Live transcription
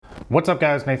What's up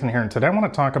guys, Nathan here, and today I want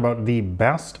to talk about the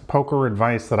best poker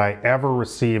advice that I ever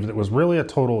received that was really a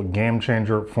total game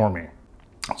changer for me.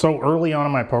 So early on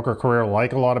in my poker career,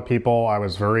 like a lot of people, I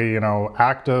was very,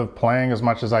 active, playing as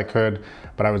much as I could,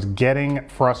 but I was getting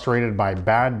frustrated by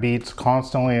bad beats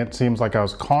constantly. It seems like I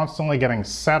was constantly getting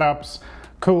setups,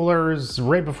 coolers,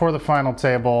 right before the final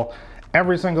table.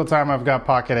 Every single time I've got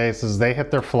pocket aces, they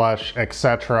hit their flush,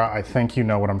 etc. I think you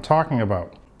know what I'm talking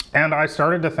about. And I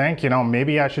started to think,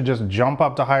 maybe I should just jump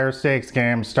up to higher stakes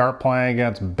games, start playing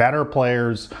against better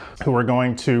players who are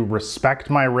going to respect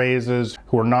my raises,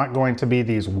 who are not going to be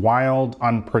these wild,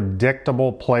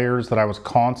 unpredictable players that I was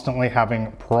constantly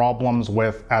having problems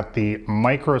with at the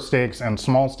micro stakes and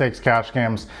small stakes cash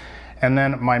games. And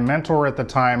then my mentor at the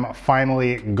time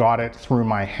finally got it through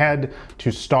my head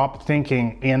to stop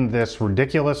thinking in this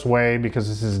ridiculous way, because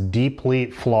this is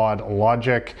deeply flawed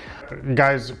logic.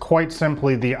 Guys, quite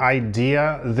simply, the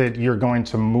idea that you're going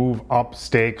to move up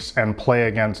stakes and play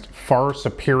against far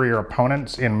superior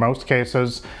opponents in most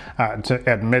cases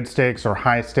at mid stakes or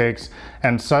high stakes,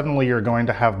 and suddenly you're going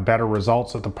to have better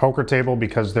results at the poker table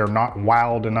because they're not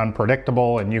wild and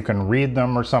unpredictable and you can read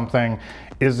them or something,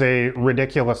 is a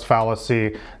ridiculous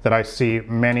fallacy that I see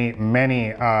many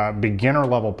beginner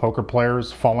level poker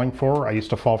players falling for. I used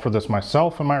to fall for this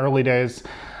myself in my early days,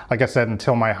 like I said,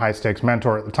 until my high stakes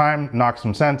mentor at the time knocked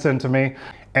some sense into me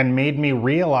and made me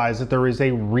realize that there is a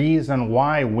reason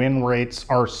why win rates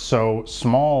are so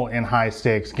small in high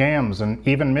stakes games and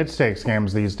even mid stakes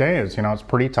games these days. It's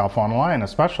pretty tough online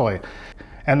especially.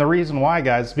 And the reason why,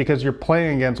 guys, is because you're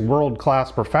playing against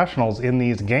world-class professionals in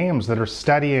these games that are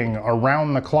studying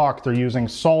around the clock. They're using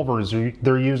solvers,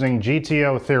 they're using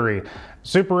GTO theory,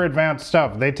 super advanced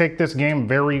stuff. They take this game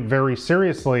very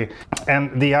seriously.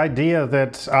 And the idea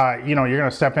that, you're going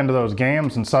to step into those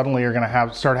games and suddenly you're going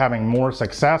to start having more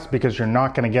success because you're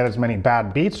not going to get as many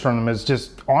bad beats from them is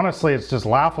just, honestly, it's just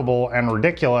laughable and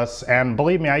ridiculous. And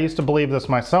believe me, I used to believe this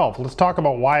myself. Let's talk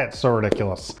about why it's so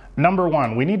ridiculous. Number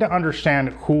one, we need to understand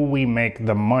who we make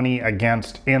the money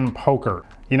against in poker.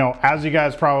 As you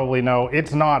guys probably know,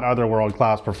 it's not other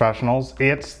world-class professionals.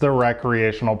 It's the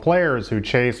recreational players who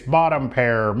chase bottom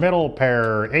pair, middle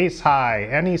pair, ace high,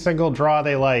 any single draw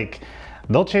they like.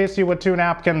 They'll chase you with two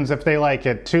napkins if they like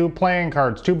it, two playing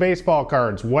cards, two baseball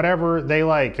cards, whatever they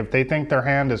like. If they think their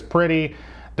hand is pretty,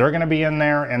 they're going to be in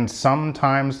there, and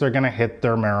sometimes they're going to hit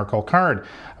their miracle card.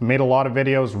 I made a lot of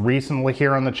videos recently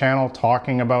here on the channel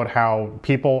talking about how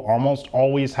people almost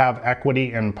always have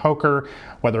equity in poker,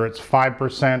 whether it's 5%,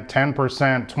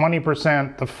 10%,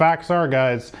 20%. The facts are,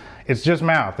 guys, it's just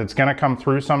math. It's going to come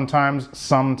through sometimes.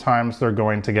 Sometimes they're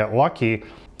going to get lucky.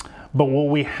 But what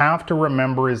we have to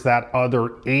remember is that other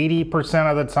 80%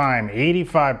 of the time,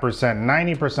 85%,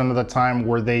 90% of the time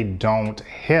where they don't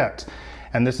hit.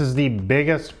 And this is the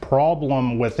biggest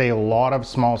problem with a lot of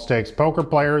small stakes poker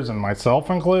players, and myself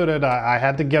included. I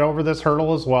had to get over this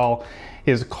hurdle as well,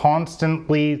 is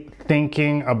constantly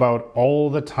thinking about all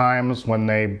the times when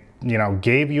they,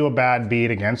 gave you a bad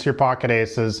beat against your pocket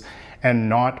aces, and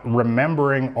not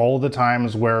remembering all the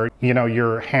times where,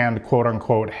 your hand quote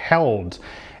unquote held.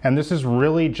 And this is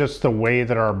really just the way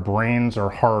that our brains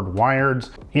are hardwired.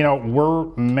 We're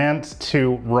meant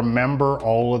to remember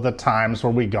all of the times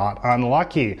where we got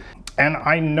unlucky. And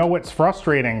I know it's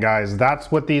frustrating, guys.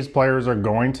 That's what these players are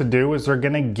going to do, is they're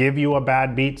going to give you a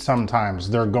bad beat sometimes.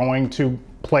 They're going to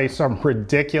play some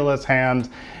ridiculous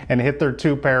hand and hit their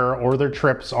two pair or their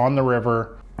trips on the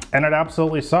river. And it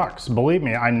absolutely sucks. Believe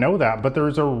me, I know that. But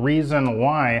there's a reason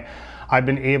why I've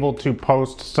been able to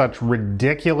post such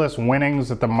ridiculous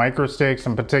winnings at the micro stakes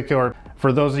in particular.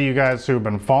 For those of you guys who've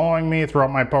been following me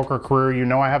throughout my poker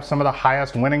career, I have some of the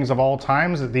highest winnings of all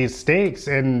times at these stakes,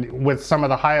 and with some of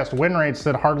the highest win rates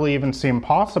that hardly even seem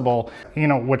possible,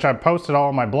 which I've posted all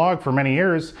on my blog for many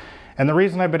years. And the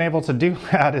reason I've been able to do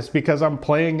that is because I'm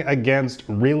playing against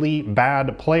really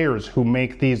bad players who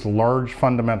make these large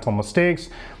fundamental mistakes.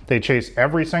 They chase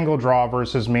every single draw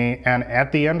versus me, and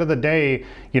at the end of the day,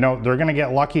 they're going to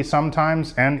get lucky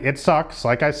sometimes, and it sucks,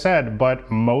 like I said, but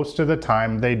most of the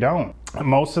time they don't.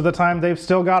 Most of the time they've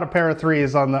still got a pair of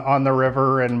threes on the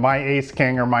river, and my ace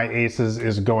king or my aces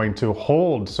is going to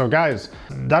hold. So guys,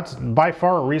 that's by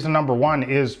far reason number one,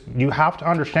 is you have to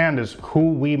understand is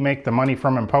who we make the money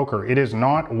from in poker. It is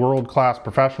not world-class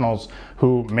professionals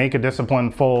who make a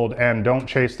disciplined fold and don't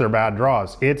chase their bad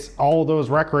draws. It's all those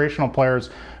recreational players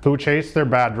who chase their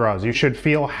bad draws. You should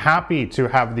feel happy to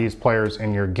have these players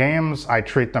in your games. I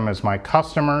treat them as my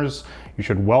customers. You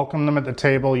should welcome them at the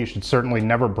table. You should certainly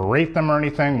never berate them or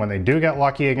anything when they do get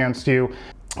lucky against you.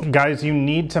 Guys, you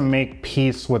need to make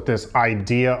peace with this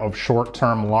idea of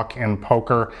short-term luck in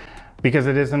poker. because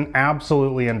it is an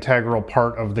absolutely integral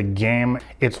part of the game.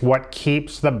 It's what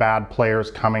keeps the bad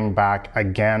players coming back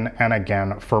again and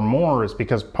again for more, is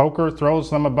because poker throws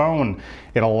them a bone.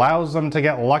 It allows them to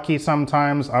get lucky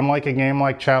sometimes, unlike a game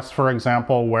like chess, for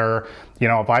example, where, you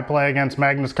know, if I play against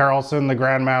Magnus Carlsen, the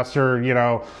Grandmaster, you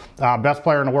know, best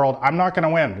player in the world, I'm not going to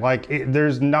win. Like,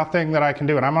 there's nothing that I can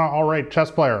do. And I'm an all right chess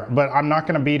player, but I'm not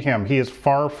going to beat him. He is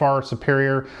far, far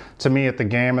superior to me at the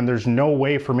game, and there's no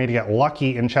way for me to get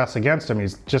lucky in chess against him.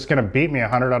 He's just going to beat me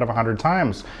 100 out of 100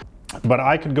 times. But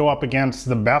I could go up against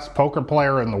the best poker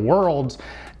player in the world,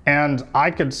 and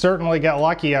I could certainly get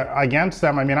lucky against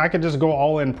them. I mean, I could just go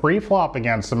all in pre-flop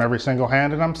against them every single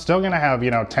hand, and I'm still going to have,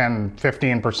 you know, 10,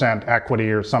 15%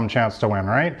 equity or some chance to win,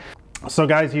 right? So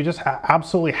guys, you just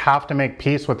absolutely have to make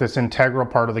peace with this integral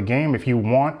part of the game. If you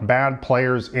want bad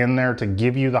players in there to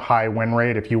give you the high win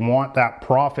rate, if you want that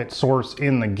profit source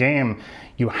in the game,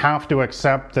 you have to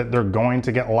accept that they're going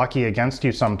to get lucky against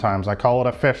you sometimes. I call it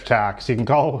a fish tax. You can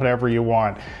call it whatever you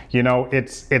want. You know,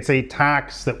 it's a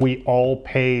tax that we all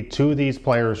pay to these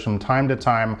players from time to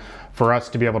time for us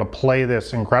to be able to play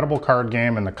this incredible card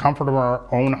game in the comfort of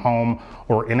our own home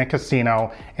or in a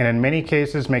casino, and in many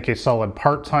cases make a solid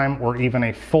part-time or even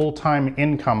a full-time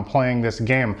income playing this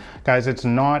game. Guys, it's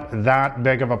not that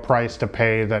big of a price to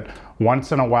pay that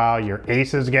once in a while your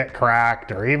aces get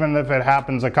cracked, or even if it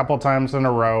happens a couple times in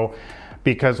a row,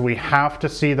 because we have to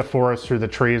see the forest through the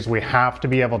trees. We have to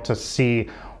be able to see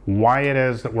why it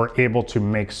is that we're able to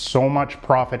make so much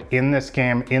profit in this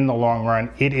game in the long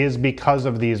run. It is because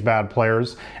of these bad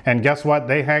players. And guess what?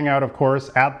 They hang out, of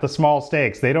course, at the small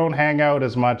stakes. They don't hang out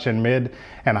as much in mid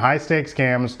and high stakes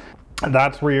games.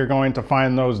 That's where you're going to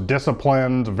find those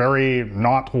disciplined, very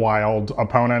not wild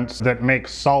opponents that make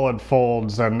solid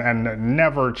folds and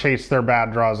never chase their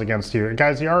bad draws against you.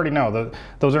 Guys, you already know that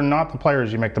those are not the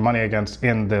players you make the money against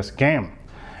in this game.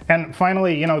 And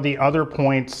finally, you know, the other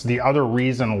points, the other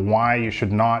reason why you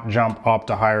should not jump up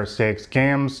to higher stakes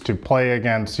games to play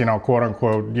against, you know, quote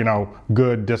unquote, you know,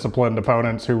 good disciplined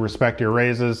opponents who respect your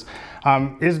raises,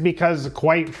 is because,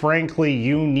 quite frankly,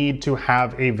 you need to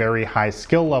have a very high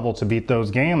skill level to beat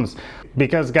those games.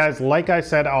 Because guys, like I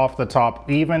said off the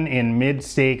top, even in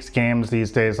mid-stakes games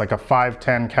these days, like a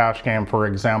 5-10 cash game, for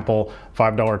example,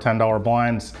 $5, $10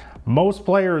 blinds, most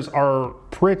players are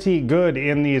pretty good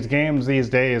in these games these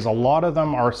days. A lot of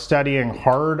them are studying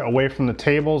hard away from the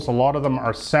tables. A lot of them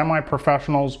are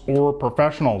semi-professionals or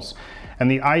professionals. And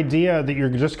the idea that you're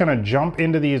just going to jump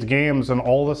into these games and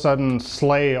all of a sudden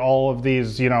slay all of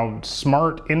these, you know,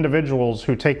 smart individuals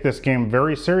who take this game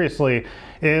very seriously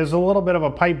is a little bit of a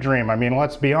pipe dream. I mean,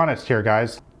 let's be honest here,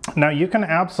 guys. Now, you can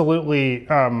absolutely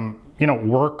you know,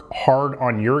 work hard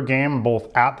on your game,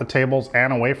 both at the tables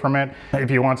and away from it.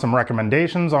 If you want some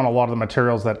recommendations on a lot of the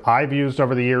materials that I've used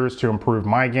over the years to improve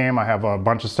my game, I have a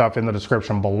bunch of stuff in the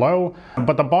description below.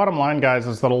 But the bottom line, guys,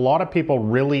 is that a lot of people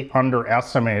really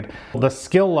underestimate the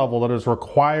skill level that is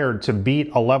required to beat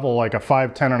a level like a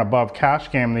 5-10 and above cash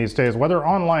game these days, whether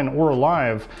online or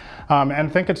live.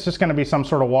 And think it's just going to be some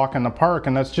sort of walk in the park,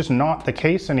 and that's just not the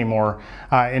case anymore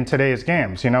in today's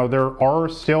games. You know, there are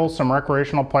still some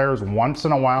recreational players once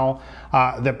in a while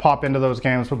that pop into those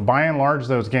games, but by and large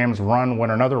those games run when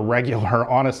another regular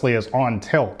honestly is on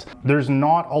tilt. There's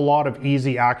not a lot of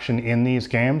easy action in these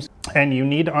games, and you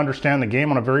need to understand the game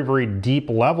on a very, very deep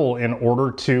level in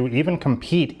order to even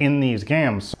compete in these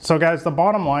games. So guys, the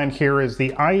bottom line here is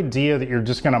the idea that you're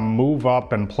just going to move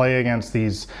up and play against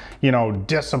these, you know,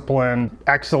 disciplined,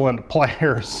 excellent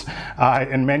players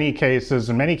in many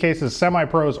cases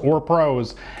semi-pros or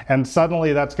pros, and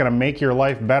suddenly that's going to make your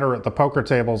life better at the poker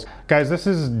tables. Guys, this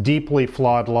is deeply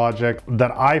flawed logic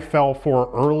that I fell for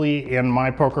early in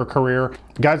my poker career.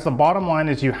 Guys, the bottom line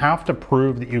is you have to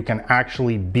prove that you can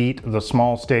actually beat the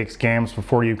small stakes games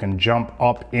before you can jump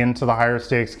up into the higher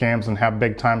stakes games and have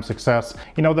big time success.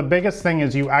 You know, the biggest thing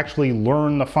is you actually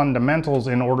learn the fundamentals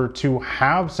in order to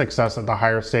have success at the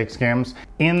higher stakes games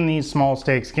in these small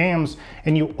stakes games,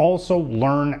 and you also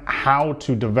learn how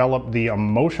to develop the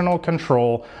emotional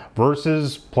control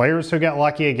versus players who get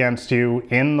lucky against you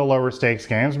in the lower stakes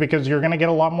games, because you're going to get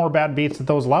a lot more bad beats at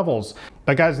those levels.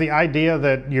 But guys, the idea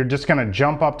that you're just going to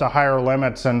jump up to higher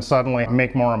limits and suddenly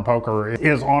make more in poker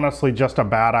is honestly just a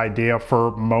bad idea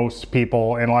for most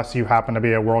people, unless you happen to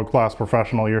be a world-class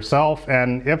professional yourself.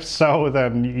 And if so,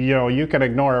 then, you know, you can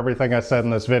ignore everything I said in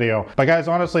this video. But guys,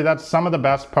 honestly, that's some of the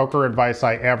best poker advice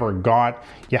I ever got.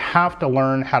 You have to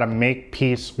learn how to make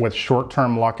peace with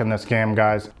short-term luck in this game,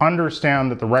 guys.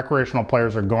 Understand that the recreational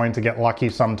players are going to get lucky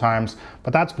sometimes,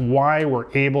 but that's why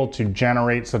we're able to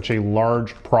generate such a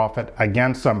large profit again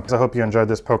against them. So I hope you enjoyed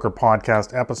this poker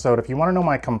podcast episode. If you want to know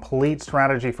my complete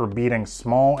strategy for beating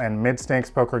small and mid-stakes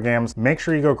poker games, make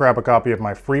sure you go grab a copy of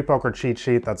my free poker cheat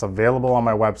sheet that's available on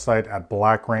my website at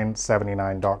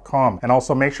blackrain79.com. And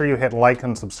also make sure you hit like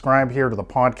and subscribe here to the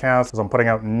podcast, because I'm putting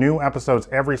out new episodes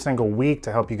every single week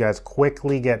to help you guys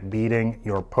quickly get beating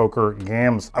your poker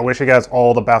games. I wish you guys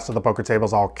all the best at the poker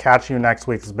tables. I'll catch you next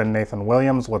week. This has been Nathan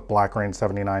Williams with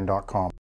blackrain79.com.